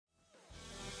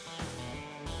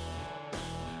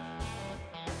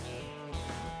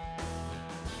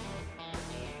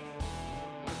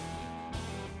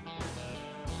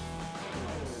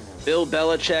Bill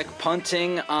Belichick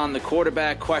punting on the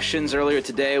quarterback questions earlier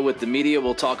today with the media.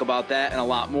 We'll talk about that and a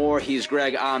lot more. He's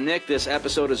Greg. I'm Nick. This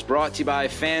episode is brought to you by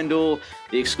FanDuel,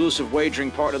 the exclusive wagering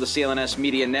partner of the CLNS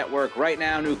Media Network. Right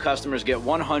now, new customers get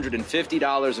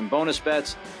 $150 in bonus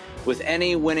bets with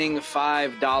any winning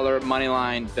 $5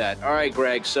 moneyline bet. All right,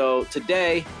 Greg. So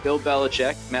today, Bill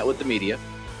Belichick met with the media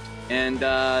and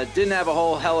didn't have a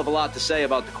whole hell of a lot to say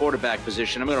about the quarterback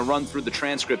position. I'm going to run through the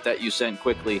transcript that you sent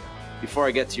quickly before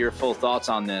I get to your full thoughts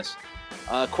on this.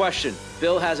 Question: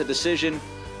 Bill, has a decision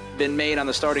been made on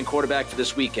the starting quarterback for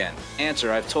this weekend?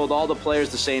 Answer: I've told all the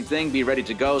players the same thing, be ready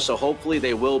to go, so hopefully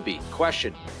they will be.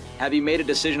 Question: have you made a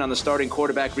decision on the starting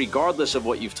quarterback regardless of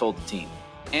what you've told the team?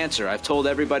 Answer: I've told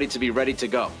everybody to be ready to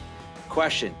go.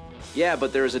 Question: yeah,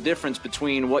 but there is a difference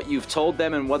between what you've told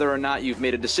them and whether or not you've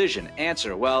made a decision.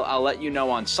 Answer: well, I'll let you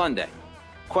know on Sunday.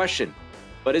 Question: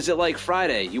 but is it like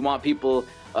Friday? You want people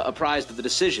apprised of the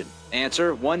decision?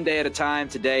 Answer: one day at a time.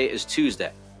 Today is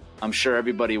Tuesday. I'm sure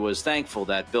everybody was thankful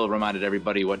that Bill reminded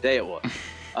everybody what day it was.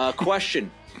 Question: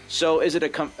 so is it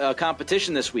a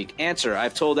competition this week? Answer: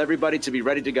 I've told everybody to be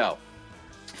ready to go.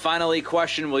 Finally,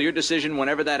 question: will your decision,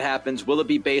 whenever that happens, will it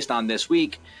be based on this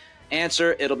week?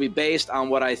 Answer: it'll be based on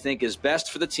what I think is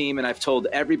best for the team, and I've told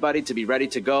everybody to be ready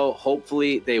to go.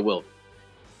 Hopefully they will be.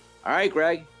 All right,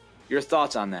 Greg, your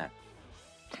thoughts on that?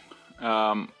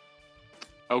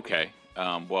 Okay.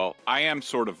 Well, I am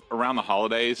sort of around the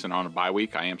holidays and on a bye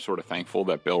week. I am sort of thankful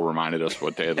that Bill reminded us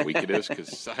what day of the week it is,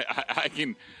 because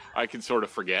I can sort of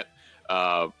forget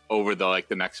over the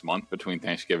next month between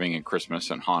Thanksgiving and Christmas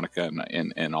and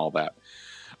Hanukkah and all that.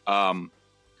 I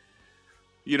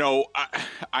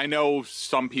know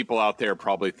some people out there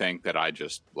probably think that I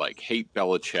just hate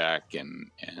Belichick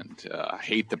and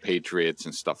hate the Patriots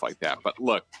and stuff like that. But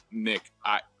look, Nick,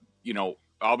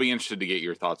 I'll be interested to get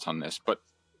your thoughts on this, but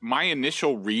my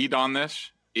initial read on this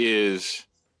is,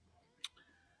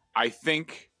 I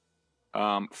think,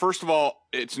 first of all,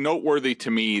 it's noteworthy to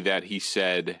me that he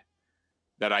said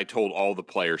that I told all the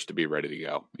players to be ready to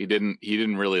go. He didn't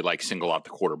really single out the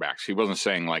quarterbacks. He wasn't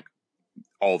saying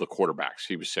all the quarterbacks.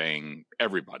 He was saying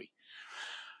everybody.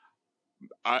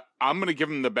 I'm going to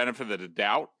give him the benefit of the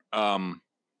doubt.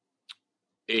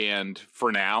 And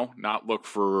for now, not look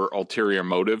for ulterior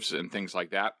motives and things like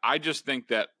that. I just think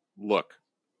that, look,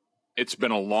 it's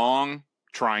been a long,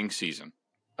 trying season.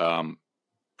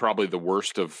 Probably the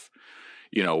worst of,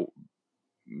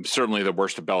 certainly the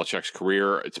worst of Belichick's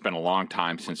career. It's been a long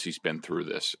time since he's been through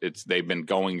this. They've been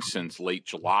going since late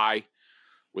July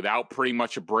without pretty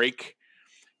much a break.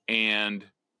 And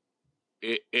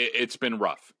it's been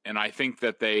rough. And I think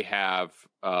that they have,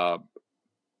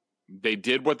 they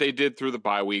did what they did through the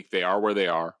bye week. They are where they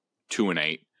are,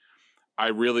 2-8. I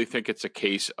really think it's a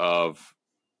case of,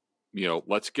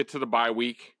 let's get to the bye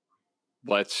week.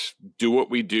 Let's do what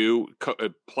we do.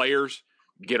 Players,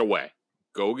 get away.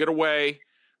 Go get away.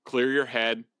 Clear your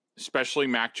head, especially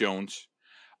Mac Jones.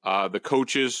 The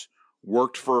coaches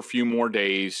worked for a few more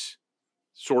days,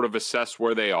 sort of assess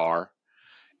where they are.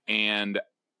 And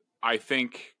I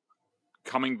think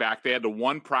coming back, they had the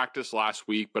one practice last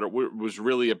week, but it was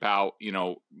really about,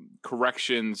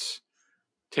 corrections,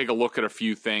 take a look at a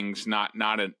few things, not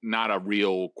a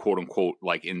real quote unquote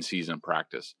in-season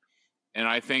practice. And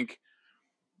I think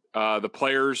the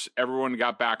players, everyone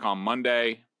got back on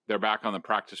Monday. They're back on the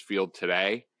practice field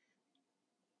today.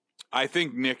 I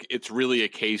think, Nick, it's really a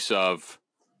case of,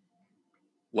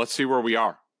 let's see where we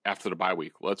are after the bye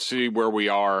week. Let's see where we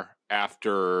are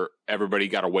after everybody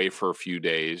got away for a few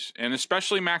days, and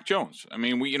especially Mac Jones. I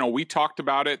mean, we talked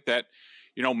about it that,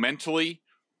 mentally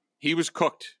he was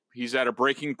cooked. He's at a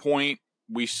breaking point.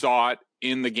 We saw it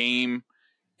in the game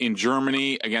in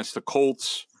Germany against the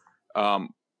Colts.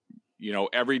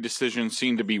 Every decision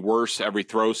seemed to be worse. Every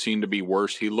throw seemed to be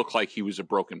worse. He looked like he was a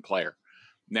broken player.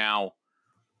 Now,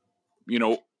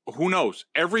 who knows?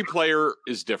 Every player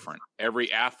is different.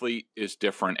 Every athlete is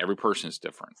different. Every person is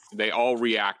different. They all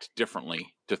react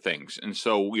differently to things. And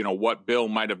so, what Bill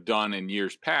might have done in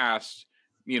years past,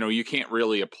 you can't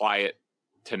really apply it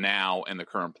to now and the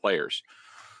current players.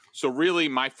 So really,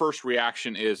 my first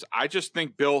reaction is, I just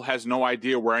think Bill has no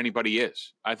idea where anybody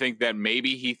is. I think that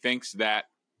maybe he thinks that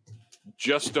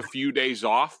just a few days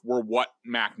off were what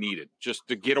Mac needed, just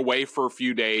to get away for a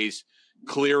few days,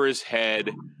 clear his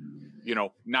head,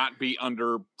 not be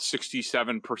under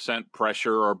 67%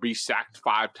 pressure or be sacked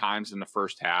 5 times in the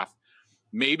first half.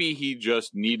 Maybe he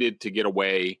just needed to get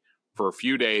away for a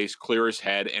few days, clear his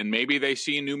head, and maybe they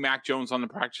see a new Mac Jones on the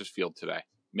practice field today.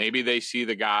 Maybe they see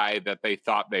the guy that they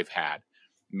thought they've had.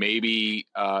 Maybe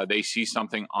they see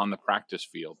something on the practice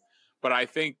field. But I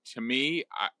think, to me,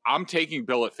 I'm taking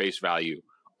Bill at face value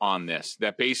on this,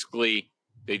 that basically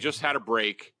they just had a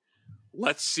break.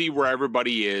 Let's see where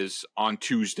everybody is on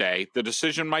Tuesday. The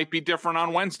decision might be different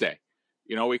on Wednesday.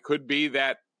 It could be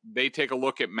that they take a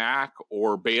look at Mac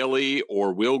or Bailey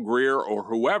or Will Grier or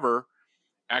whoever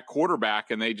at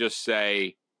quarterback, and they just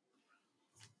say,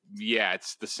 yeah,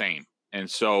 it's the same. And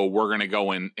so we're going to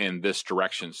go in this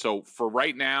direction. So for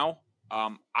right now,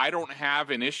 I don't have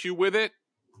an issue with it.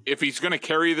 If he's going to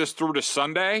carry this through to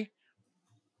Sunday,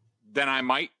 then I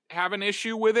might have an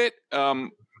issue with it.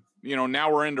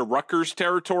 Now we're into Rutgers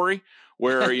territory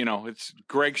where, it's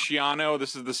Greg Schiano.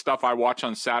 This is the stuff I watch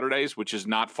on Saturdays, which is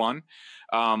not fun.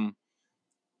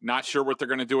 Not sure what they're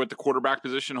going to do at the quarterback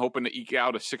position, hoping to eke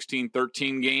out a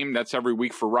 16-13 game. That's every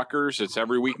week for Rutgers. It's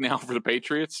every week now for the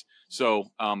Patriots. So,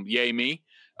 yay me.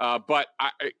 But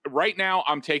right now,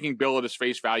 I'm taking Bill at his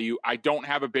face value. I don't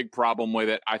have a big problem with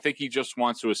it. I think he just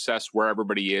wants to assess where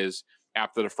everybody is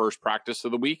after the first practice of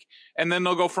the week, and then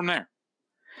they'll go from there.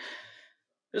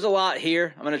 There's a lot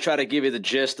here. I'm going to try to give you the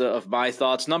gist of my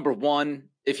thoughts. Number one,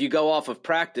 if you go off of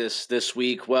practice this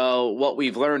week, well, what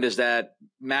we've learned is that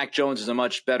Mac Jones is a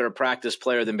much better practice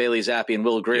player than Bailey Zappi and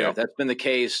Will Grier. Yep. That's been the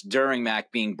case during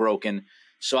Mac being broken.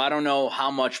 So I don't know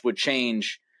how much would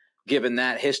change given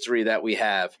that history that we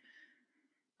have.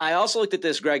 I also looked at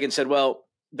this, Greg, and said, well,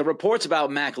 the reports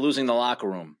about Mac losing the locker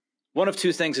room, one of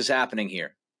two things is happening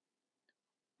here.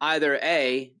 Either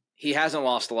A, he hasn't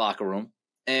lost the locker room,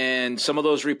 and some of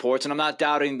those reports, and I'm not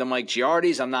doubting the Mike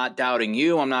Giardis, I'm not doubting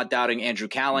you, I'm not doubting Andrew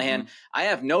Callahan. Mm-hmm. I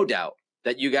have no doubt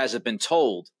that you guys have been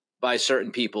told by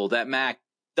certain people that Mac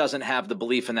doesn't have the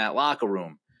belief in that locker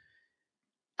room.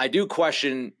 I do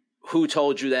question who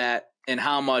told you that and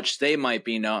how much they might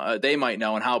know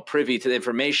and how privy to the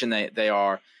information they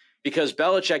are, because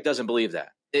Belichick doesn't believe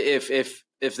that. If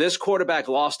this quarterback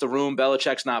lost the room,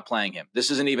 Belichick's not playing him.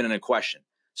 This isn't even in a question.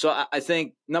 So I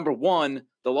think, number one,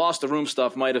 the lost the room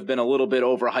stuff might have been a little bit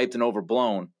overhyped and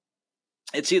overblown.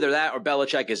 It's either that or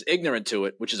Belichick is ignorant to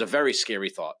it, which is a very scary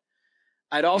thought.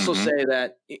 I'd also say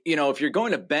that, if you're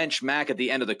going to bench Mac at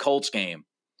the end of the Colts game,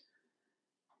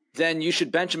 then you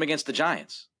should bench him against the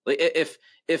Giants. Like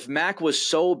if Mac was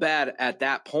so bad at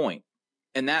that point,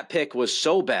 and that pick was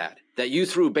so bad that you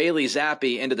threw Bailey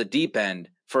Zappi into the deep end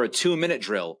for a 2-minute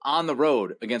drill on the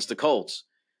road against the Colts,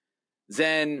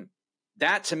 then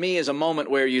that to me is a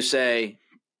moment where you say,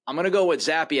 I'm going to go with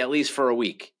Zappi at least for a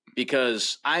week,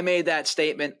 because I made that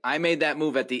statement. I made that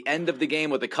move at the end of the game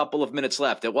with a couple of minutes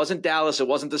left. It wasn't Dallas. It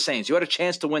wasn't the Saints. You had a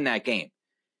chance to win that game.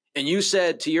 And you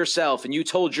said to yourself, and you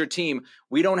told your team,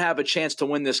 we don't have a chance to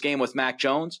win this game with Mac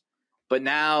Jones, but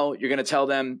now you're going to tell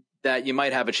them that you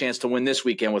might have a chance to win this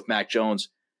weekend with Mac Jones.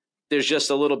 There's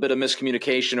just a little bit of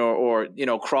miscommunication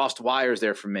or crossed wires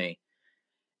there for me.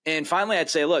 And finally, I'd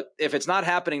say, look, if it's not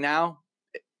happening now,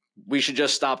 we should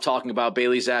just stop talking about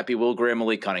Bailey Zappi, Will Grier,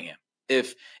 Malik Cunningham.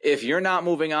 If you're not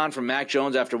moving on from Mac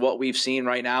Jones after what we've seen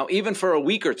right now, even for a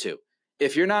week or two,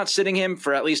 if you're not sitting him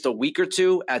for at least a week or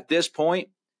two at this point,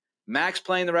 Mac's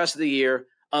playing the rest of the year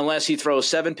unless he throws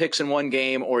 7 picks in one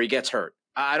game or he gets hurt.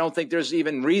 I don't think there's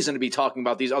even reason to be talking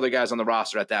about these other guys on the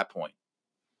roster at that point.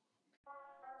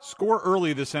 Score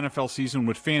early this NFL season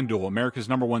with FanDuel, America's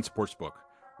 #1 sportsbook.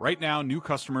 Right now, new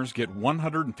customers get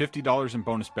 $150 in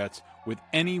bonus bets with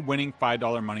any winning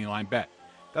 $5 moneyline bet.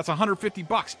 That's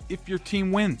 $150 if your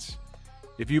team wins.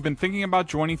 If you've been thinking about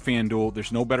joining FanDuel,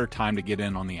 there's no better time to get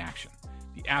in on the action.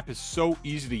 The app is so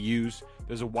easy to use.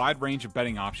 There's a wide range of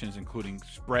betting options, including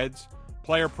spreads,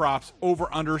 player props,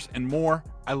 over-unders, and more.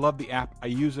 I love the app. I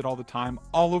use it all the time,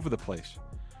 all over the place.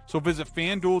 So visit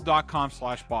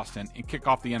FanDuel.com/Boston and kick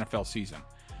off the NFL season.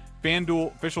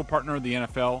 FanDuel, official partner of the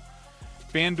NFL.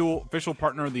 FanDuel, official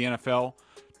partner of the NFL.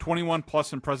 21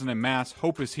 plus and present in Mass.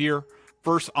 Hope is here.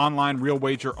 First online real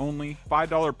wager only.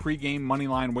 $5 pregame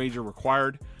moneyline wager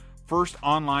required. First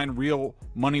online real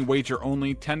money wager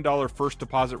only. $10 first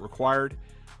deposit required.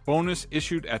 Bonus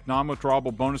issued at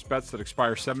non-withdrawable bonus bets that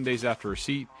expire 7 days after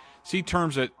receipt. See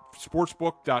terms at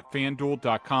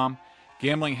sportsbook.fanduel.com,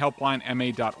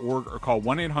 gamblinghelplinema.org, or call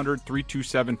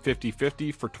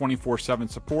 1-800-327-5050 for 24/7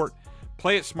 support.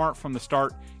 Play it smart from the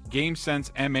start.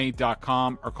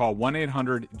 GameSenseMA.com or call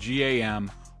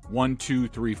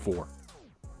 1-800-GAM-1234.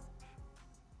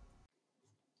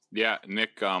 Yeah,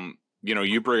 Nick,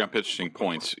 you bring up interesting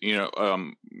points.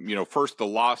 First the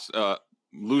loss,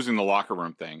 losing the locker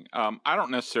room thing. I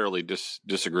don't necessarily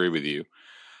disagree with you.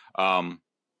 I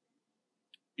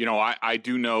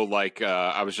do know,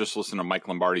 I was just listening to Mike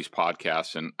Lombardi's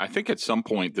podcast, and I think at some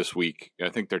point this week, I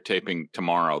think they're taping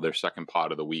tomorrow, their second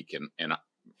pod of the week. And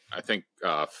I think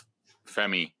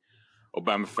Femi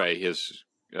Obemefe, his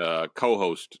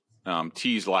co-host,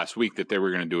 teased last week that they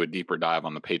were going to do a deeper dive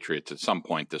on the Patriots at some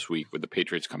point this week with the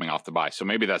Patriots coming off the bye. So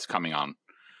maybe that's coming on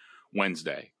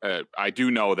Wednesday. I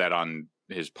do know that on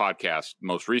his podcast,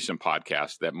 most recent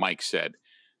podcast, that Mike said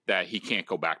that he can't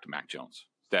go back to Mac Jones,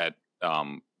 that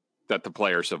the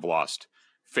players have lost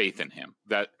faith in him.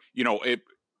 That,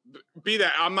 be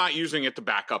that I'm not using it to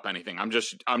back up anything. I'm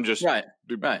just right.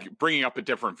 bringing up a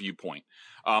different viewpoint.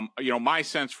 My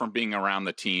sense from being around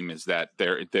the team is that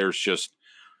there's just,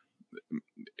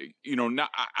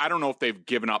 I don't know if they've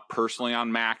given up personally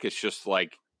on Mac. It's just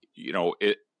like,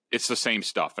 it's the same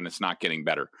stuff and it's not getting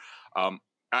better.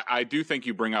 I do think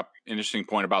you bring up an interesting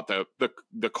point about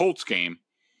the Colts game,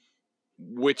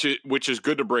 which is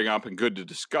good to bring up and good to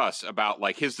discuss about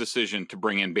like his decision to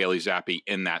bring in Bailey Zappi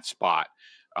in that spot.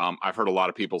 I've heard a lot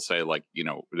of people say like,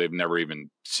 they've never even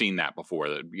seen that before,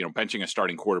 that, benching a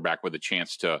starting quarterback with a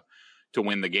chance to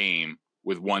win the game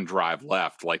with one drive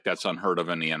left. Like that's unheard of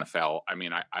in the NFL. I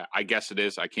mean, I guess it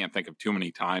is. I can't think of too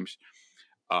many times.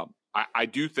 I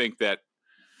do think that,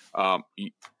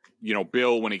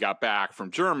 Bill, when he got back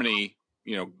from Germany,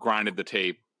 grinded the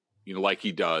tape, like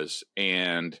he does.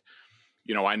 And,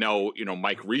 I know,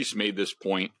 Mike Reese made this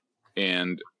point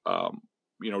and,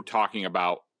 talking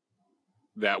about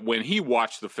that when he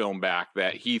watched the film back,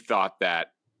 that he thought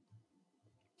that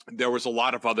there was a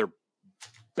lot of other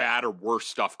bad or worse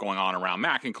stuff going on around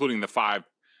Mac, including the 5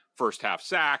 first half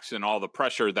sacks and all the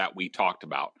pressure that we talked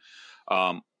about.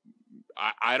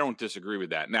 I don't disagree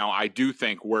with that. Now, I do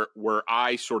think where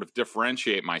I sort of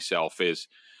differentiate myself is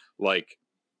like,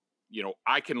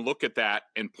 I can look at that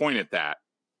and point at that.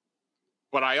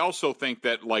 But I also think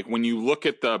that like when you look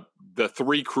at the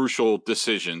 3 crucial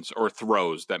decisions or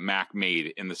throws that Mac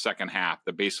made in the second half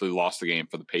that basically lost the game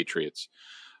for the Patriots,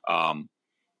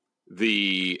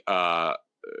 the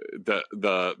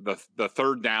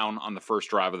third down on the first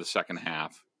drive of the second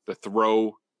half, the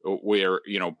throw where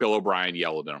Bill O'Brien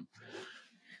yelled at him,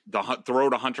 the throw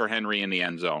to Hunter Henry in the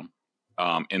end zone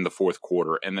in the fourth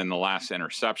quarter, and then the last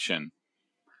interception.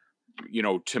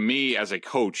 To me as a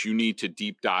coach, you need to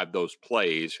deep dive those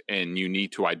plays and you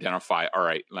need to identify, all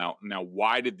right, now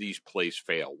why did these plays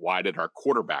fail? Why did our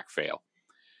quarterback fail?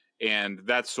 And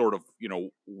that's sort of,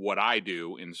 what I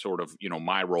do in sort of,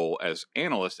 my role as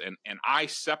analyst. And I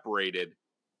separated,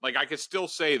 like I could still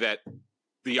say that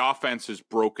the offense is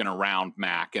broken around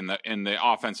Mac and the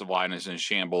offensive line is in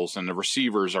shambles and the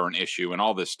receivers are an issue and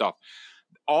all this stuff.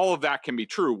 All of that can be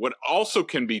true. What also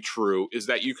can be true is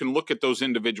that you can look at those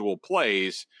individual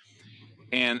plays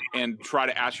and try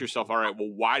to ask yourself, all right,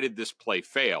 well, why did this play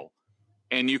fail?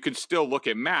 And you can still look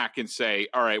at Mac and say,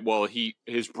 all right, well,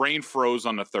 his brain froze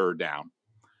on the third down.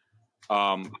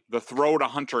 The throw to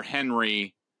Hunter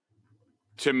Henry,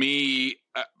 to me,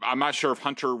 I'm not sure if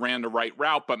Hunter ran the right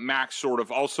route, but Mac sort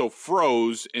of also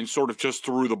froze and sort of just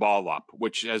threw the ball up,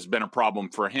 which has been a problem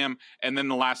for him. And then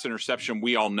the last interception,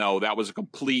 we all know that was a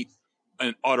complete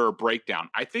and utter breakdown.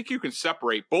 I think you can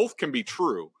separate. Both can be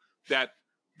true, that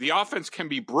the offense can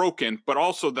be broken, but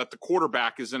also that the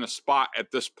quarterback is in a spot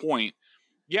at this point,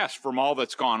 yes, from all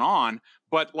that's gone on,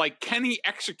 but like, can he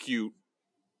execute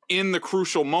in the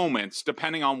crucial moments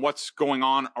depending on what's going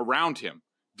on around him,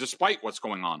 despite what's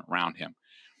going on around him?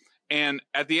 And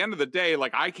at the end of the day,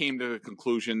 like I came to the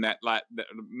conclusion that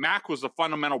Mac was the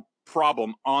fundamental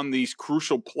problem on these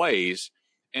crucial plays.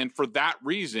 And for that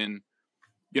reason,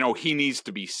 he needs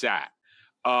to be sat.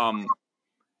 I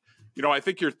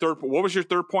think what was your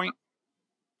third point?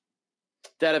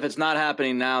 That if it's not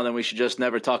happening now, then we should just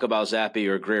never talk about Zappi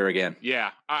or Greer again. Yeah.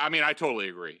 I mean, I totally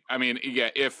agree. I mean, yeah,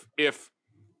 if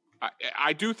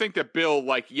I do think that Bill,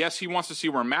 like, yes, he wants to see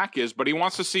where Mac is, but he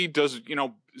wants to see, does,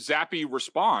 Zappi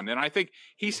respond? And I think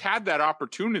he's had that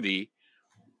opportunity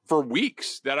for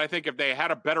weeks, that I think if they had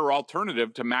a better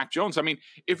alternative to Mac Jones. I mean,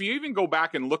 if you even go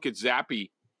back and look at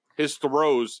Zappi, his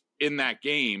throws in that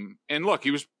game, and look,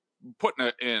 he was put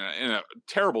in a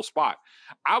terrible spot.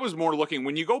 I was more looking,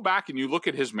 when you go back and you look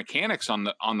at his mechanics on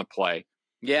the play.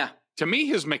 Yeah. To me,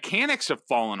 his mechanics have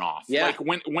fallen off. Yeah.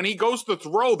 Like when he goes to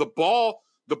throw the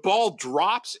ball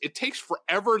drops. It takes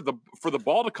forever for the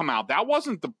ball to come out. That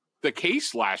wasn't the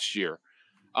case last year.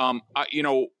 I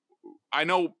know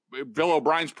Bill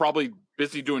O'Brien's probably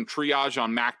busy doing triage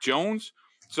on Mac Jones,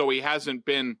 so he hasn't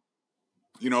been,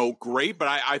 great. But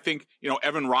I think,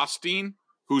 Evan Rothstein,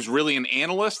 who's really an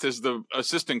analyst as the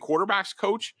assistant quarterbacks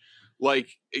coach, like,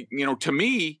 to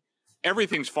me,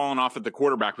 everything's fallen off at the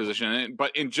quarterback position.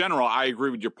 But in general, I agree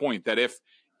with your point that if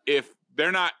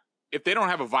they don't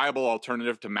have a viable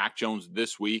alternative to Mac Jones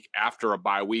this week after a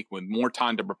bye week with more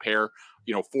time to prepare,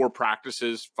 4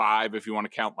 practices, 5 if you want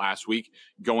to count last week,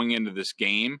 going into this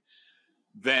game,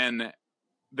 then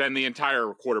then the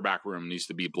entire quarterback room needs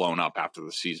to be blown up after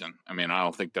the season. I mean, I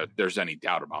don't think that there's any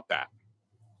doubt about that.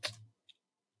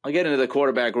 I'll get into the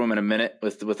quarterback room in a minute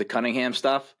with the Cunningham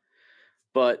stuff.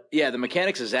 But, yeah, the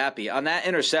mechanics of Zappe. On that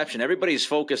interception, everybody's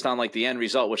focused on, like, the end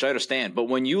result, which I understand. But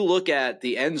when you look at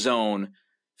the end zone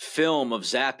film of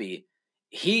Zappe,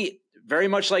 he, very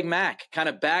much like Mac, kind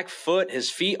of back foot, his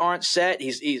feet aren't set.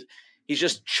 He's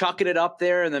just chucking it up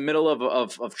there in the middle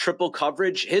of triple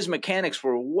coverage. His mechanics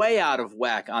were way out of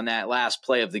whack on that last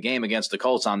play of the game against the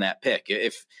Colts on that pick,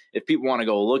 if people want to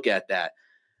go look at that.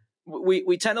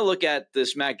 We tend to look at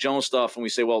this Mac Jones stuff and we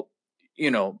say, well,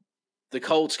 you know, the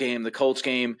Colts game,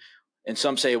 and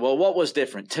some say, well, what was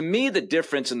different? To me, the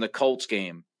difference in the Colts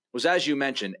game was, as you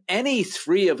mentioned, any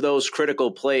three of those critical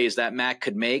plays that Mac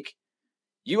could make,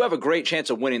 you have a great chance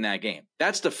of winning that game.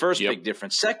 That's the first big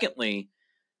difference. Secondly,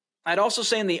 I'd also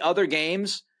say in the other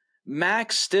games,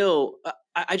 Mac still,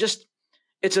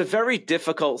 it's a very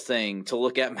difficult thing to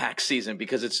look at Mac's season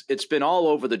because it's been all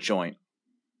over the joint.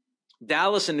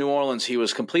 Dallas and New Orleans, he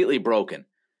was completely broken.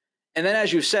 And then,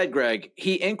 as you said, Greg,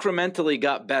 he incrementally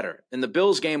got better. And the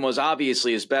Bills game was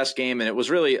obviously his best game, and it was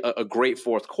really a great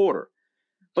fourth quarter.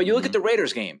 But you look at the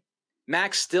Raiders game,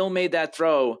 Mac still made that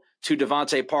throw to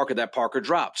Devontae Parker that Parker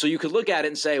dropped. So you could look at it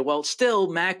and say, well,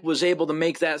 still Mac was able to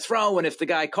make that throw, and if the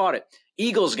guy caught it.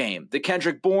 Eagles game, the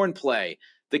Kendrick Bourne play,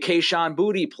 the Kayshon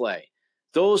Boutte play,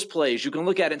 those plays, you can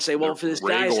look at it and say, well, for this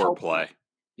guy's play.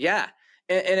 Yeah.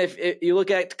 And if you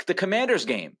look at the Commanders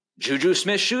game, Juju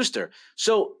Smith-Schuster.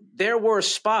 So there were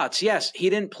spots. Yes, he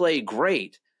didn't play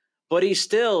great, but he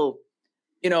still,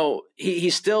 he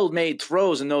still made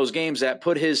throws in those games that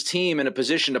put his team in a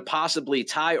position to possibly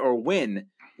tie or win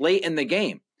late in the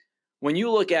game. When you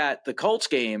look at the Colts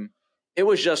game, it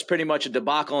was just pretty much a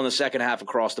debacle in the second half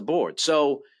across the board.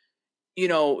 So,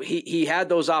 he had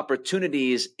those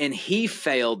opportunities and he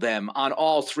failed them on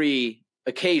all three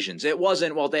occasions. It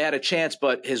wasn't, well, they had a chance,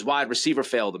 but his wide receiver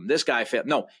failed him. This guy failed.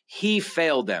 No, he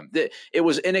failed them. It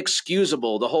was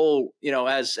inexcusable. The whole,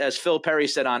 as Phil Perry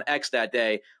said on X that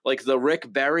day, like the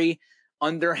Rick Berry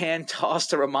underhand toss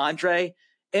to Ramondre,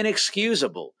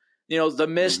 inexcusable. The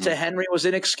miss to Henry was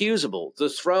inexcusable. The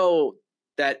throw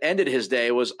that ended his day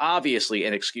was obviously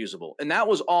inexcusable. And that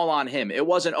was all on him. It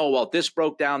wasn't, oh, well, this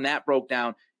broke down, that broke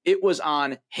down. It was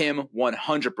on him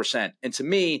 100%. And to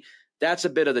me, that's a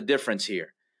bit of the difference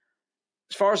here.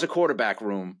 As far as the quarterback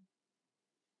room,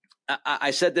 I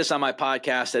said this on my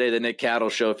podcast today, the Nick Cattle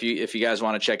Show. If you guys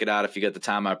want to check it out, if you get the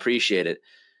time, I appreciate it.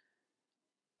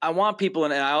 I want people,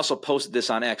 and I also posted this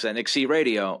on X at Nick C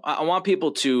Radio, I want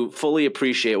people to fully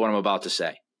appreciate what I'm about to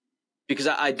say, because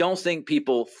I don't think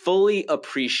people fully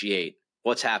appreciate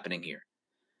what's happening here.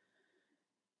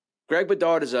 Greg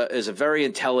Bedard is a very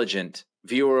intelligent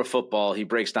viewer of football. He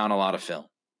breaks down a lot of film.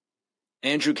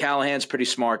 Andrew Callahan's a pretty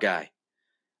smart guy.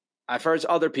 I've heard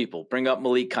other people bring up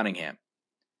Malik Cunningham.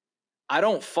 I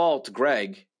don't fault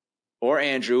Greg or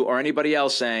Andrew or anybody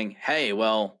else saying, hey,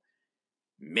 well,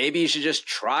 maybe you should just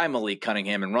try Malik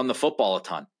Cunningham and run the football a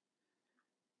ton.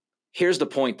 Here's the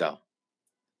point, though.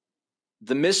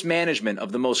 The mismanagement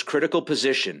of the most critical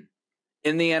position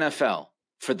in the NFL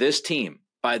for this team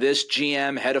by this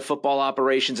GM, head of football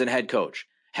operations, and head coach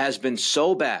has been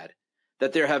so bad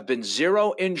that there have been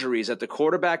 0 injuries at the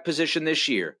quarterback position this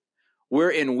year. We're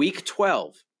in week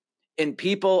 12, and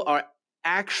people are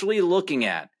actually looking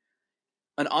at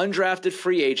an undrafted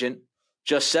free agent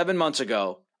just 7 months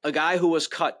ago, a guy who was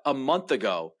cut a month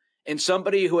ago, and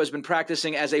somebody who has been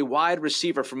practicing as a wide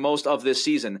receiver for most of this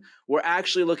season. We're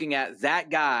actually looking at that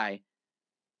guy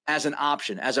as an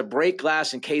option, as a break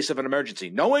glass in case of an emergency.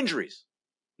 No injuries.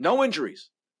 No injuries.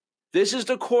 This is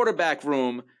the quarterback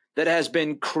room that has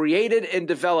been created and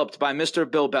developed by Mr.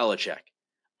 Bill Belichick.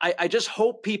 I just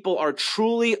hope people are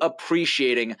truly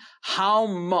appreciating how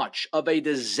much of a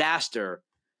disaster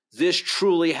this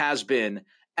truly has been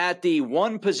at the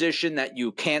one position that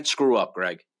you can't screw up,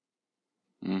 Greg.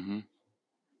 Mm-hmm.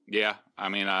 Yeah, I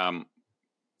mean, I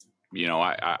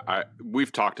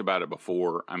we've talked about it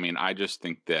before. I mean, I just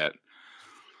think that,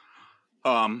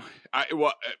 a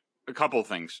couple of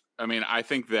things. I mean, I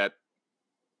think that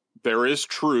there is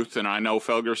truth, and I know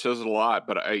Felger says it a lot,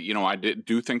 but I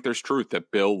do think there's truth that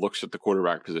Bill looks at the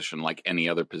quarterback position like any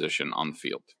other position on the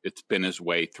field. It's been his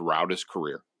way throughout his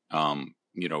career.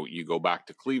 You go back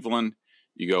to Cleveland,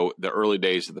 you go the early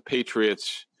days of the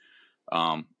Patriots,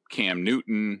 Cam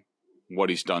Newton,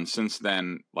 what he's done since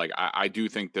then. Like I do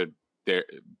think that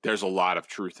there's a lot of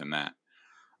truth in that.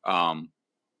 But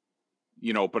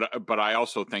I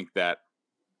also think that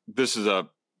this is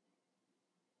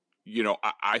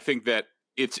I think that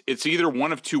it's either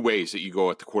one of two ways that you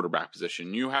go at the quarterback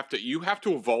position. You have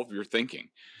to evolve your thinking.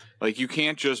 Like, you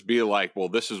can't just be like, well,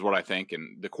 this is what I think,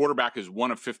 and the quarterback is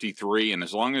one of 53, and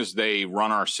as long as they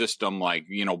run our system, like,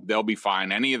 you know, they'll be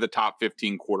fine. Any of the top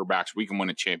 15 quarterbacks we can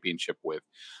win a championship with.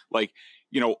 Like,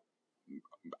 you know,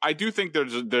 I do think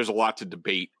there's a lot to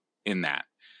debate in that.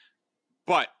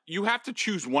 But you have to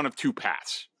choose one of two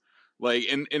paths. Like,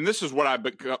 and this is what I've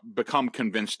become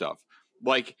convinced of.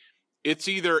 Like, it's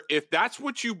either, if that's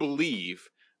what you believe,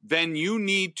 then you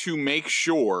need to make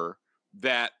sure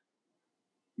that,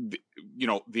 you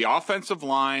know, the offensive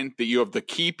line, that you have the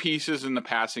key pieces in the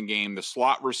passing game, the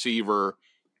slot receiver,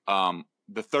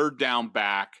 the third down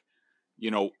back, you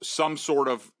know, some sort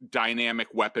of dynamic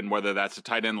weapon, whether that's a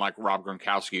tight end like Rob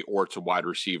Gronkowski or it's a wide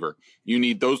receiver. You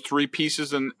need those three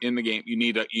pieces in the game. You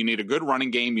need a good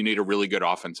running game. You need a really good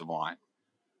offensive line.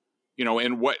 You know,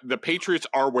 and what the Patriots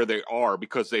are where they are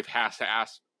because they've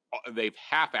half-assed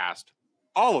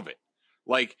all of it.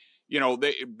 Like, you know,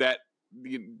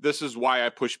 this is why I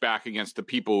push back against the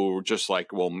people who are just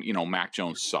like, well, you know, Mac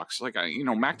Jones sucks. Like, you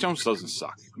know, Mac Jones doesn't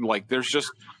suck. Like,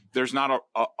 there's not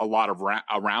a lot of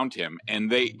around him.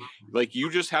 And you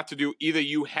just have to do, either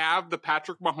you have the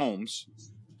Patrick Mahomes,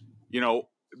 you know,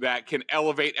 that can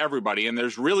elevate everybody. And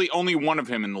there's really only one of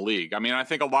him in the league. I mean, I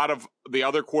think a lot of the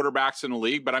other quarterbacks in the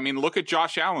league, but I mean, look at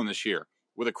Josh Allen this year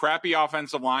with a crappy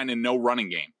offensive line and no running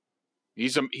game.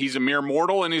 He's a mere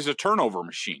mortal, and he's a turnover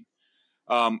machine.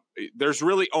 There's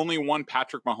really only one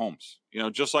Patrick Mahomes, you know,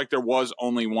 just like there was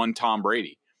only one Tom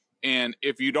Brady. And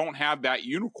if you don't have that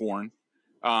unicorn,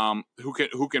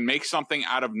 who can make something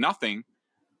out of nothing,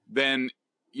 then,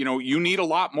 you know, you need a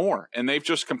lot more. And they've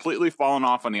just completely fallen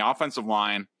off on the offensive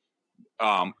line.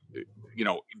 You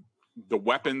know, the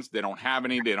weapons, they don't have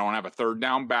any. They don't have a third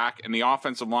down back, and the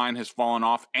offensive line has fallen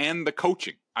off. And the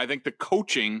coaching, I think the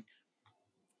coaching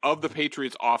of the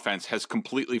Patriots offense has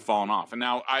completely fallen off. And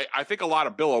now I think a lot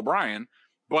of Bill O'Brien,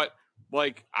 but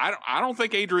like, I don't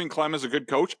think Adrian Clem is a good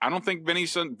coach. I don't think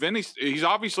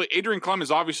Adrian Clem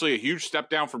is obviously a huge step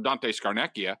down from Dante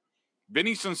Scarnecchia.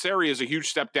 Vinny Sunseri is a huge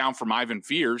step down from Ivan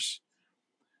Fears.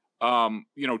 You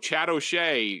know, Chad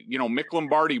O'Shea, you know, Mick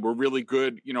Lombardi were really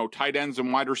good, you know, tight ends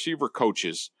and wide receiver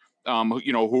coaches,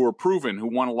 you know, who were proven,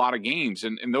 who won a lot of games.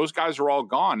 And those guys are all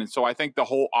gone. And so I think the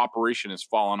whole operation has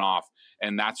fallen off.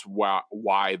 And that's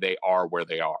why they are where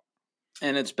they are.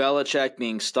 And it's Belichick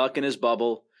being stuck in his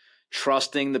bubble,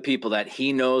 trusting the people that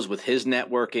he knows with his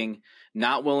networking,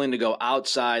 not willing to go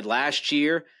outside. Last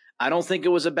year, I don't think it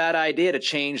was a bad idea to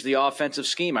change the offensive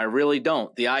scheme. I really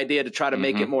don't. The idea to try to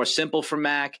make it more simple for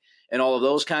Mac and all of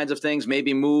those kinds of things,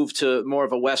 maybe move to more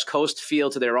of a West Coast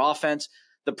feel to their offense.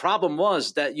 The problem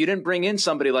was that you didn't bring in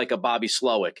somebody like a Bobby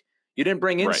Slowick. You didn't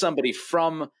bring in somebody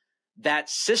from that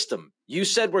system. You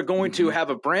said we're going to have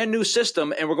a brand new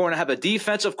system, and we're going to have a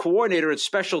defensive coordinator and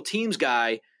special teams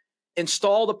guy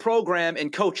install the program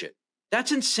and coach it.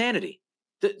 That's insanity.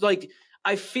 Like,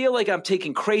 I feel like I'm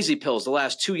taking crazy pills the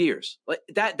last 2 years. Like,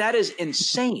 that is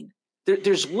insane.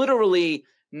 There's literally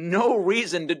no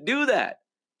reason to do that.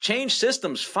 Change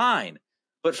systems, fine,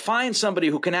 but find somebody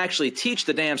who can actually teach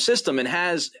the damn system and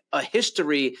has a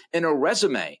history and a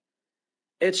resume.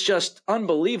 It's just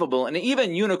unbelievable. And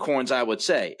even unicorns, I would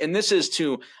say, and this is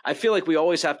I feel like we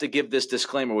always have to give this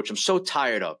disclaimer, which I'm so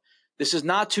tired of. This is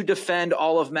not to defend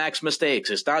all of Mac's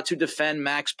mistakes. It's not to defend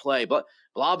Mac's play, but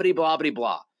blah, blah, blah, blah,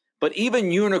 blah. But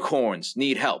even unicorns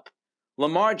need help.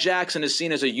 Lamar Jackson is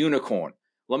seen as a unicorn.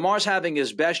 Lamar's having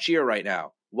his best year right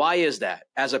now. Why is that?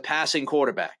 As a passing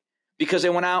quarterback. Because they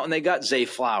went out and they got Zay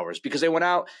Flowers. Because they went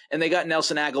out and they got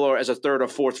Nelson Aguilar as a third or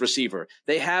fourth receiver.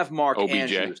 They have Mark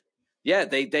Andrews. Yeah,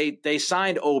 they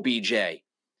signed OBJ.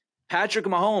 Patrick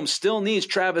Mahomes still needs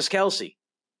Travis Kelce.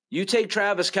 You take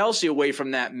Travis Kelce away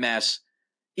from that mess,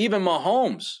 even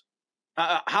Mahomes.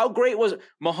 How great was it?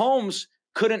 Mahomes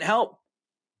couldn't help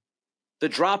the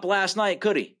drop last night,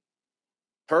 could he?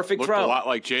 Perfect throw. Looked a lot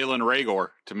like Jalen Reagor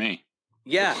to me.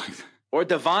 Yeah, or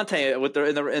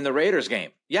Devontae in the Raiders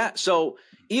game. Yeah, so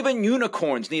even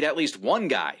unicorns need at least one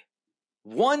guy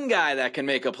that can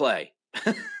make a play.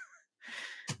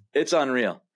 It's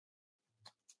unreal.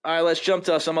 All right, let's jump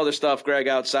to some other stuff, Greg,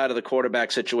 outside of the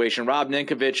quarterback situation. Rob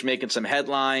Ninkovich making some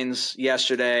headlines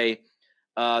yesterday,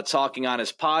 talking on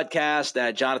his podcast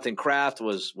that Jonathan Kraft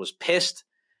was pissed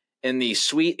in the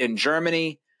suite in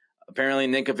Germany. Apparently,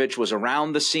 Ninkovich was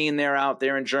around the scene out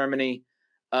there in Germany.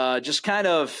 Just kind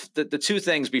of the two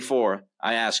things before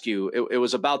I ask you. It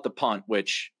was about the punt,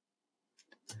 which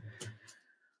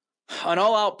an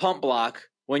all-out punt block,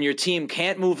 when your team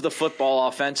can't move the football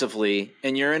offensively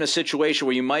and you're in a situation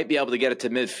where you might be able to get it to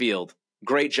midfield,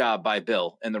 Great job by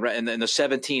Bill and the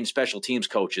 17 special teams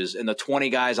coaches and the 20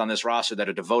 guys on this roster that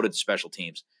are devoted to special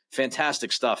teams.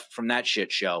 Fantastic stuff from that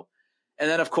shit show. And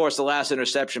then, of course, the last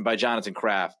interception by Jonathan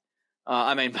Kraft.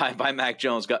 By Mac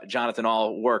Jones got Jonathan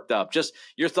all worked up. Just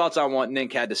your thoughts on what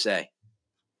Nink had to say.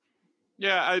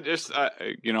 Yeah,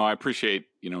 I appreciate,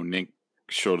 Nink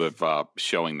sort of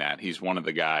showing that. He's one of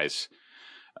the guys.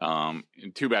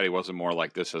 Too bad he wasn't more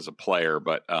like this as a player,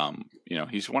 but,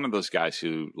 he's one of those guys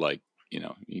who, like,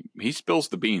 he spills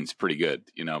the beans pretty good.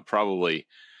 Probably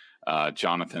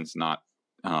Jonathan's not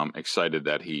excited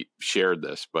that he shared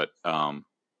this, but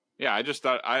yeah, I just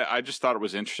thought it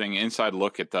was interesting inside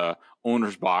look at the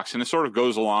owner's box, and it sort of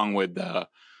goes along with the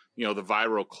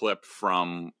viral clip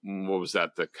from what was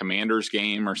that, the Commanders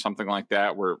game or something like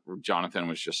that, where Jonathan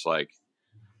was just like,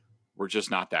 "We're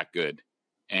just not that good,"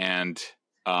 and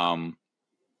I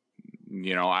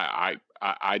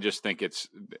just think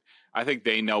I think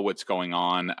they know what's going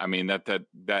on. I mean,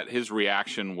 that his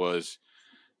reaction was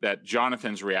that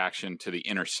Jonathan's reaction to the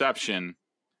interception,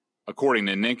 according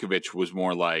to Ninkovich, was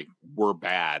more like, we're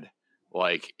bad.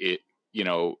 Like it,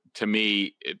 to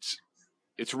me,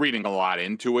 it's reading a lot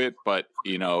into it, but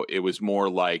it was more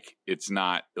like, it's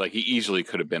not like, he easily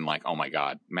could have been like, oh my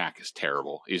God, Mac is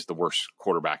terrible. He's the worst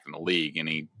quarterback in the league. And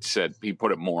he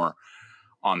put it more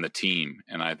on the team.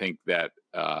 And I think that,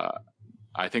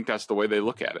 I think that's the way they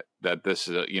look at it, that this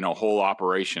whole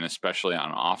operation, especially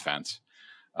on offense,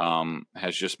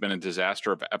 has just been a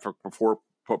disaster of epic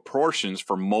proportions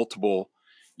for multiple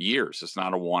years. It's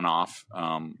not a one-off.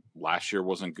 Last year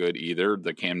wasn't good either.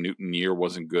 The Cam Newton year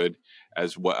wasn't good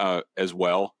as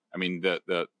well. I mean,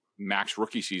 the Max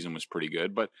rookie season was pretty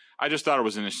good, but I just thought it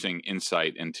was an interesting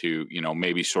insight into,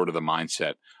 maybe sort of the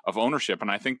mindset of ownership. And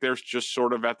I think there's just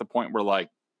sort of at the point where, like,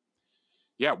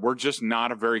 yeah, we're just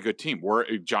not a very good team.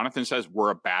 Jonathan says we're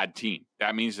a bad team.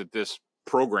 That means that this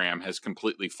program has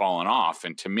completely fallen off.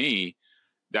 And to me,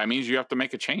 that means you have to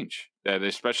make a change. That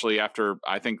especially after,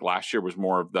 I think last year was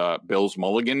more of the Bills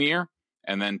Mulligan year,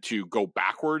 and then to go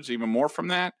backwards even more from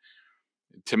that,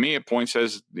 to me, it points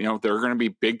as, there are going to be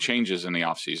big changes in the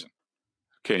offseason.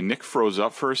 Okay, Nick froze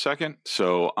up for a second,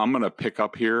 so I'm going to pick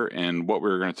up here. And what we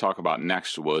were going to talk about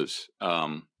next was,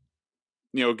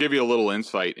 give you a little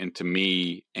insight into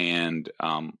me and,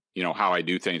 how I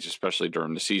do things, especially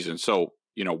during the season. So,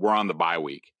 we're on the bye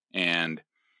week. And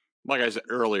like I said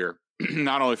earlier,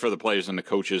 not only for the players and the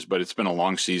coaches, but it's been a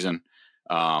long season.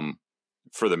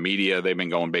 For the media, they've been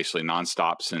going basically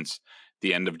nonstop since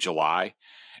the end of July.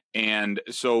 And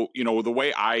so, the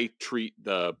way I treat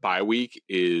the bye week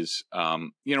is,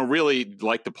 really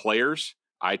like the players,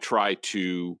 I try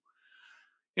to,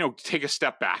 take a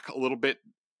step back a little bit,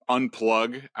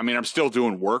 unplug. I mean, I'm still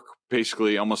doing work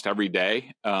basically almost every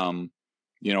day,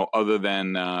 other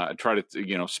than try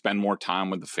to, spend more time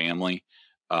with the family,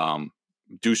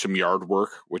 do some yard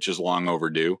work, which is long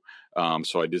overdue.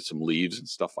 So I did some leaves and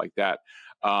stuff like that.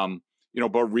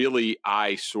 But really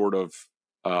I sort of,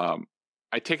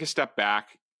 I take a step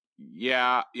back.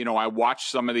 Yeah. I watched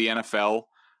some of the NFL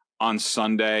on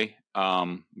Sunday.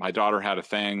 My daughter had a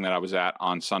thing that I was at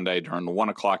on Sunday during the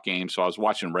 1:00 game. So I was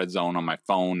watching Red Zone on my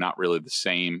phone, not really the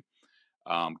same.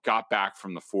 Got back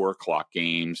from the 4:00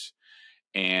 games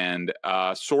and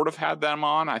sort of had them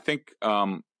on. I think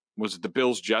was the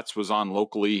Bills Jets was on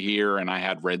locally here, and I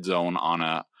had Red Zone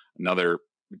on another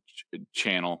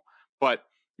channel. But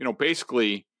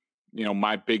basically,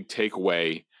 my big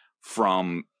takeaway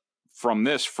from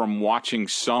watching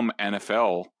some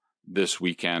NFL this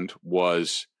weekend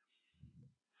was,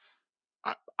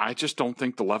 I just don't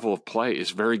think the level of play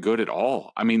is very good at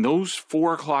all. I mean, those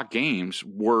 4:00 games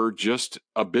were just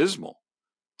abysmal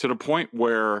to the point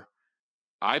where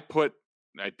I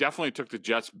definitely took the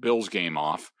Jets-Bills game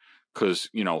off because,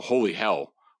 holy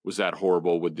hell, was that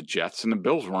horrible with the Jets, and the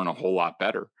Bills weren't a whole lot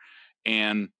better.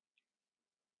 And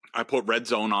I put Red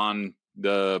Zone on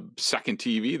the second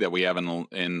TV that we have in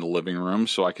the living room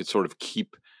so I could sort of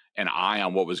keep an eye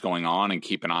on what was going on and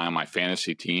keep an eye on my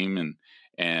fantasy team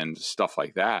and stuff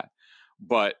like that.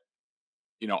 But,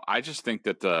 I just think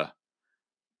that the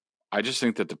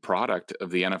product of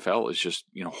the NFL is just,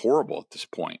 horrible at this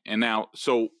point. And now,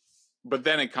 but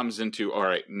then it comes into, all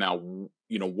right, now,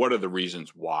 what are the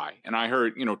reasons why? And I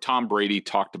heard, Tom Brady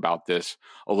talked about this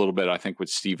a little bit, I think, with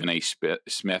Stephen A.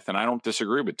 Smith, and I don't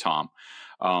disagree with Tom.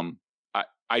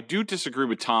 I do disagree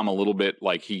with Tom a little bit,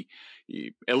 like he,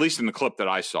 at least in the clip that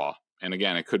I saw, and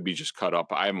again, it could be just cut up.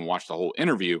 I haven't watched the whole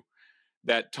interview,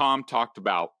 that Tom talked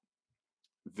about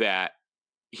that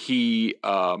he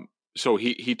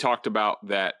talked about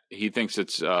that he thinks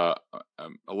it's a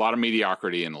lot of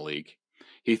mediocrity in the league.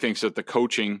 He thinks that the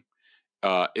coaching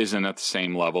isn't at the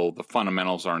same level. The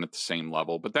fundamentals aren't at the same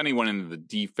level. But then he went into the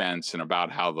defense and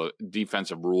about how the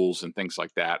defensive rules and things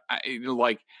like that.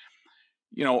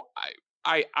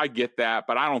 I get that,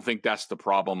 but I don't think that's the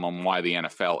problem on why the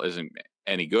NFL isn't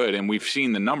any good. And we've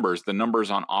seen the numbers. The numbers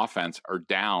on offense are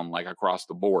down like across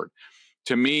the board.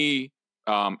 To me,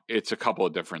 it's a couple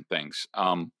of different things.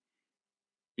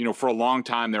 For a long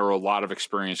time, there were a lot of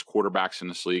experienced quarterbacks in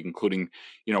this league, including,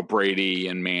 Brady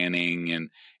and Manning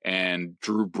and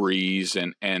Drew Brees.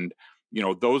 And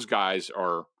those guys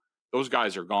are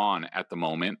gone at the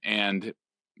moment. And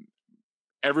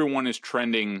everyone is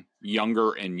trending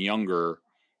younger and younger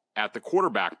at the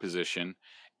quarterback position.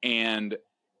 And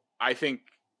I think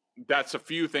that's a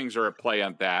few things are at play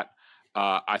on that.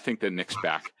 I think that Nick's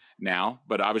back now,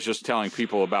 but I was just telling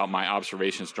people about my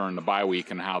observations during the bye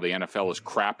week and how the NFL is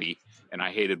crappy. And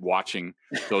I hated watching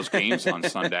those games on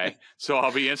Sunday. So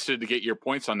I'll be interested to get your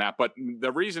points on that. But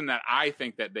the reason that I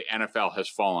think that the NFL has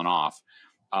fallen off,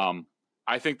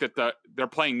 I think that they're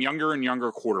playing younger and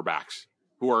younger quarterbacks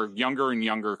who are younger and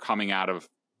younger coming out of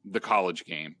the college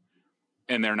game,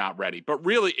 and they're not ready. But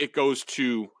really, it goes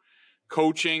to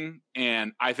coaching,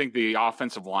 and I think the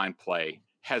offensive line play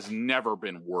has never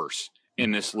been worse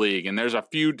in this league. And there's a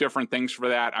few different things for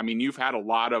that. I mean, you've had a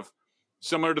lot of,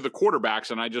 similar to the quarterbacks,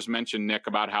 and I just mentioned, Nick,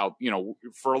 about how,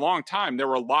 for a long time, there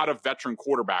were a lot of veteran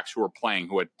quarterbacks who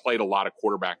had played a lot of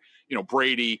quarterback,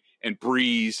 Brady and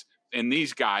Breeze and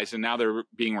these guys, and now they're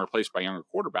being replaced by younger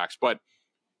quarterbacks. But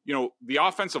the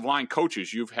offensive line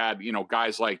coaches, you've had,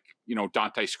 guys like,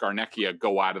 Dante Scarnecchia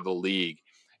go out of the league.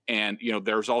 And,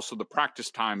 there's also the practice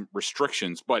time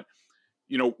restrictions. But,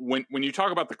 when you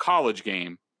talk about the college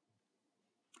game,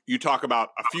 you talk about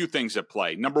a few things at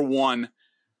play. Number one,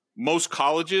 most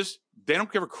colleges, they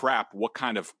don't give a crap what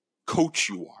kind of coach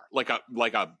you are, like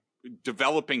a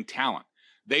developing talent.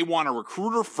 They want a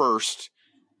recruiter first,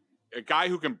 a guy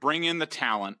who can bring in the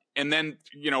talent, and then,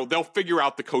 they'll figure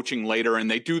out the coaching later,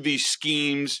 and they do these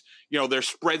schemes, their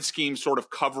spread schemes sort of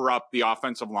cover up the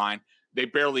offensive line. They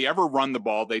barely ever run the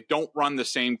ball. They don't run the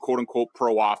same quote unquote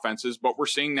pro offenses, but we're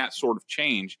seeing that sort of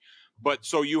change. But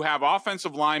so you have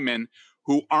offensive linemen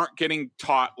who aren't getting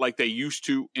taught like they used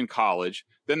to in college.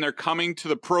 Then they're coming to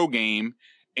the pro game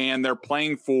and they're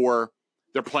playing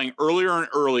earlier and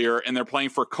earlier, and they're playing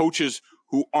for coaches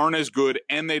who aren't as good,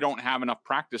 and they don't have enough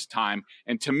practice time.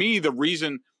 And to me, the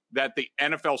reason that the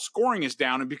NFL scoring is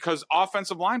down is because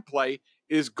offensive line play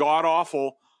is god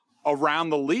awful around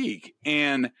the league.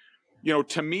 And,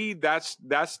 to me, that's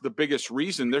the biggest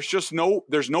reason. There's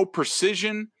no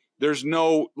precision. There's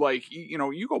no,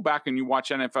 you go back and you watch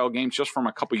NFL games just from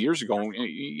a couple of years ago.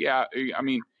 Yeah. I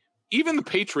mean, even the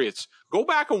Patriots, go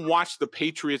back and watch the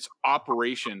Patriots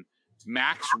operation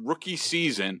Mac's rookie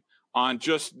season on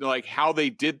just like how they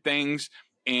did things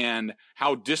and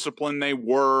how disciplined they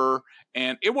were.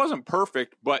 And it wasn't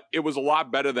perfect, but it was a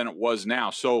lot better than it was now.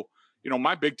 So,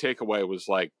 my big takeaway was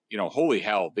holy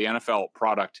hell, the NFL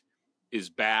product is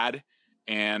bad.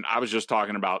 And I was just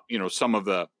talking about, some of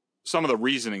the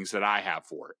reasonings that I have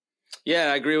for it.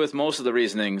 Yeah, I agree with most of the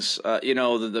reasonings.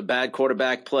 The bad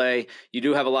quarterback play. You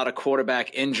do have a lot of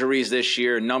quarterback injuries this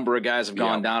year. A number of guys have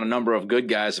gone down. A number of good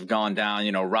guys have gone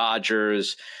down.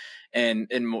 Rodgers and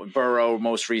Burrow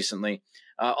most recently.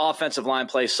 Offensive line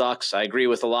play sucks. I agree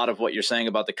with a lot of what you're saying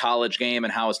about the college game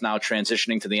and how it's now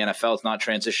transitioning to the NFL. It's not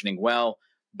transitioning well.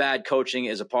 Bad coaching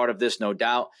is a part of this, no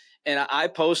doubt. And I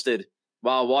posted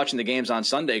while watching the games on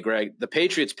Sunday, Greg, the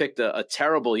Patriots picked a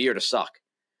terrible year to suck.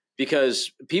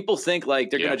 Because people think like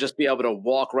they're going to just be able to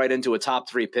walk right into a top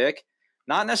 3 pick.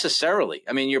 Not necessarily.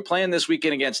 I mean, you're playing this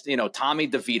weekend against, Tommy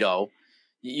DeVito.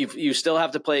 You still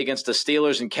have to play against the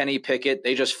Steelers and Kenny Pickett.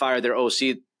 They just fired their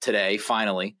OC today,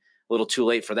 finally. A little too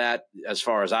late for that as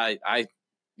far as I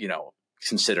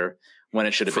consider when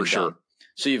it should have been done.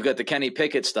 So you've got the Kenny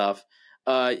Pickett stuff.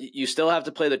 You still have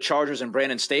to play the Chargers and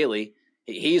Brandon Staley.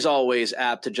 He's always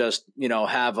apt to just,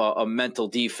 have a mental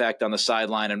defect on the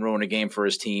sideline and ruin a game for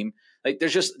his team. Like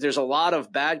there's a lot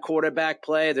of bad quarterback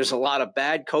play. There's a lot of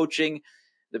bad coaching.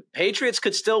 The Patriots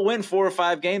could still win 4 or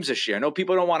 5 games this year. I know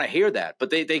people don't want to hear that, but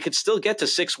they could still get to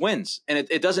 6 wins. And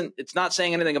it's not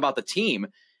saying anything about the team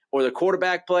or the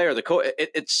quarterback play or the coach.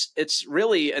 It's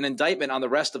really an indictment on the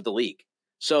rest of the league.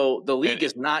 So the league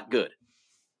is not good.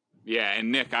 Yeah,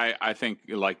 and Nick, I think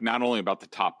not only about the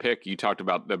top pick, you talked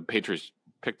about the Patriots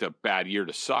picked a bad year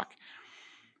to suck.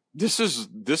 This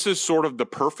is sort of the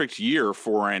perfect year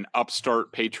for an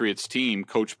upstart Patriots team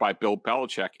coached by Bill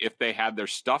Belichick if they had their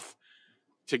stuff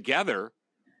together.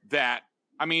 That,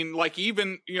 I mean,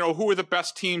 even, who are the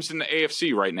best teams in the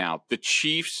AFC right now? The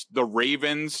Chiefs, the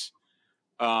Ravens,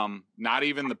 not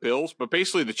even the Bills, but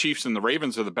basically the Chiefs and the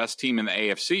Ravens are the best team in the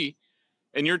AFC.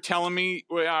 And you're telling me,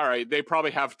 well, all right, they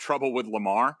probably have trouble with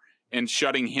Lamar and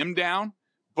shutting him down,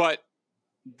 but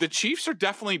the Chiefs are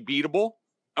definitely beatable.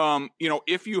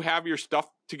 If you have your stuff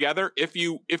together, if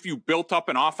you built up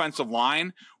an offensive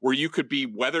line where you could be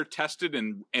weather tested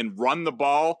and run the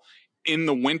ball in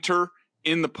the winter,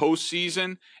 in the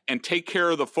postseason, and take care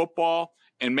of the football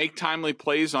and make timely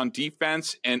plays on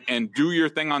defense and do your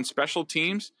thing on special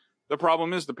teams. The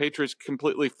problem is the Patriots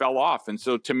completely fell off. And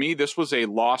so to me, this was a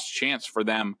lost chance for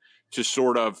them to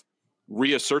sort of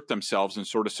reassert themselves and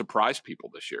sort of surprise people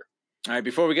this year. All right,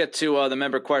 before we get to the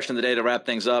member question of the day to wrap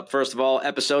things up, first of all,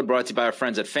 episode brought to you by our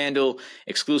friends at FanDuel,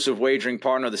 exclusive wagering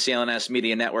partner of the CLNS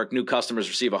Media Network. New customers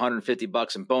receive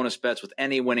 $150 in bonus bets with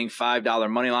any winning $5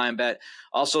 moneyline bet.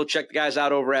 Also, check the guys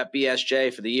out over at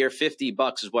BSJ for the year.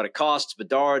 $50 is what it costs.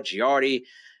 Bedard, Giardi,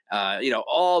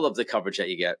 all of the coverage that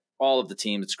you get, all of the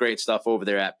team. It's great stuff over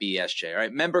there at BSJ. All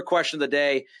right, member question of the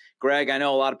day. Greg, I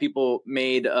know a lot of people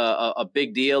made a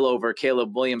big deal over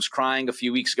Caleb Williams crying a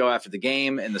few weeks ago after the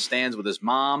game in the stands with his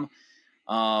mom.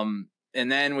 And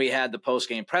then we had the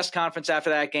post-game press conference after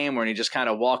that game where he just kind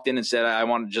of walked in and said, I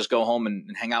want to just go home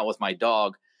and hang out with my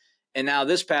dog. And now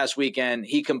this past weekend,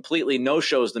 he completely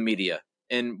no-shows the media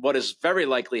in what is very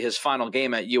likely his final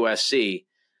game at USC.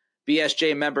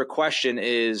 BSJ member question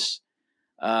is,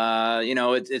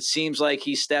 it seems like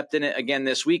he stepped in it again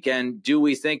this weekend. Do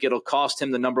we think it'll cost him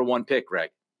the number one pick,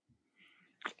 Greg?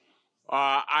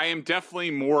 I am definitely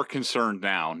more concerned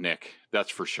now, Nick. That's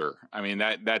for sure. I mean,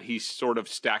 that he's sort of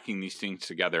stacking these things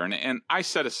together. And I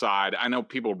set aside, I know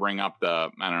people bring up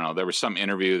there was some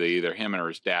interview that either him or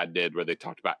his dad did where they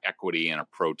talked about equity in a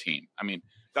pro team. I mean,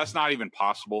 that's not even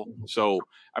possible. So,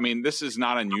 I mean, this is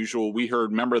not unusual. We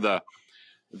heard, remember the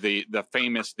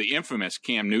infamous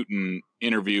Cam Newton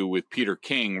interview with Peter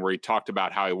King, where he talked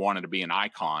about how he wanted to be an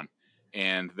icon,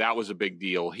 and that was a big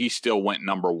deal. He still went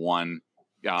number one.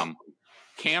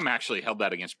 Cam actually held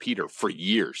that against Peter for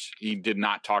years. He did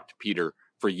not talk to Peter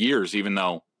for years, even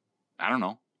though, I don't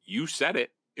know, you said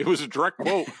it. It was a direct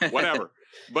quote, whatever.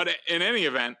 But in any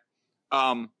event,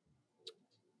 look,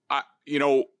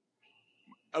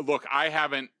 I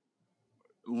haven't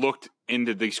looked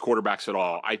into these quarterbacks at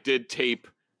all. I did tape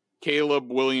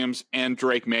Caleb Williams and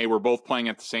Drake May were both playing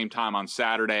at the same time on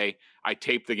Saturday. I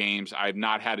taped the games. I have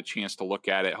not had a chance to look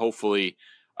at it. Hopefully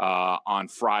on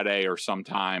Friday or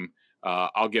sometime,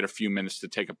 I'll get a few minutes to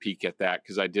take a peek at that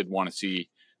because I did want to see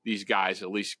these guys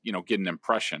at least, get an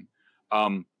impression.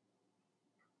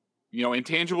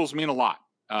 Intangibles mean a lot.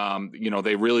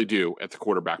 They really do at the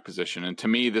quarterback position. And to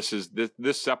me, this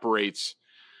separates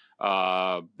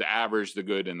the average, the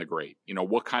good, and the great.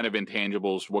 What kind of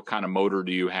intangibles, what kind of motor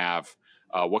do you have?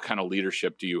 What kind of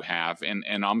leadership do you have?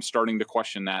 And I'm starting to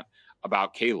question that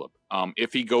about Caleb.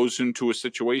 If he goes into a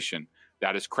situation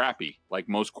that is crappy, like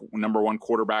most number one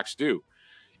quarterbacks do,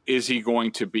 is he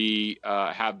going to be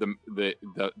have the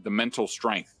mental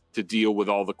strength to deal with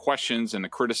all the questions and the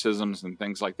criticisms and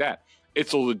things like that?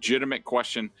 It's a legitimate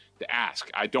question to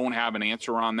ask. I don't have an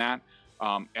answer on that.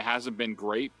 It hasn't been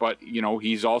great, but,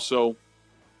 he's also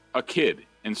a kid.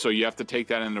 And so you have to take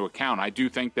that into account. I do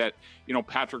think that,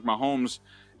 Patrick Mahomes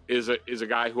is a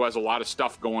guy who has a lot of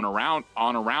stuff going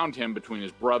around him between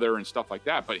his brother and stuff like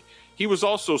that. But he was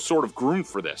also sort of groomed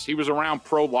for this. He was around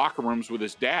pro locker rooms with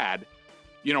his dad,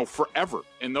 forever.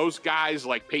 And those guys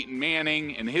like Peyton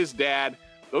Manning and his dad,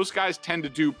 those guys tend to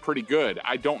do pretty good.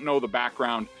 I don't know the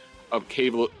background of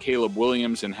Caleb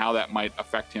Williams and how that might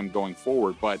affect him going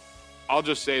forward, but I'll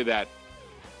just say that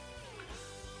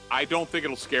I don't think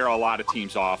it'll scare a lot of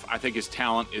teams off. I think his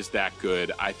talent is that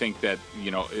good. I think that,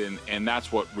 and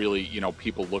that's what really,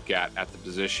 people look at the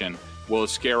position. Will it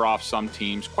scare off some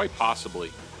teams? Quite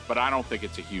possibly, but I don't think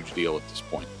it's a huge deal at this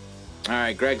point. All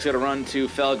right, Greg's going to run to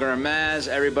Felger and Maz.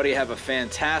 Everybody have a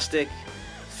fantastic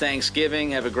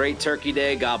Thanksgiving. Have a great Turkey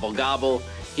Day. Gobble, gobble.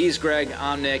 He's Greg.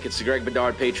 I'm Nick. It's the Greg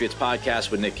Bedard Patriots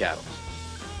Podcast with Nick Cattles.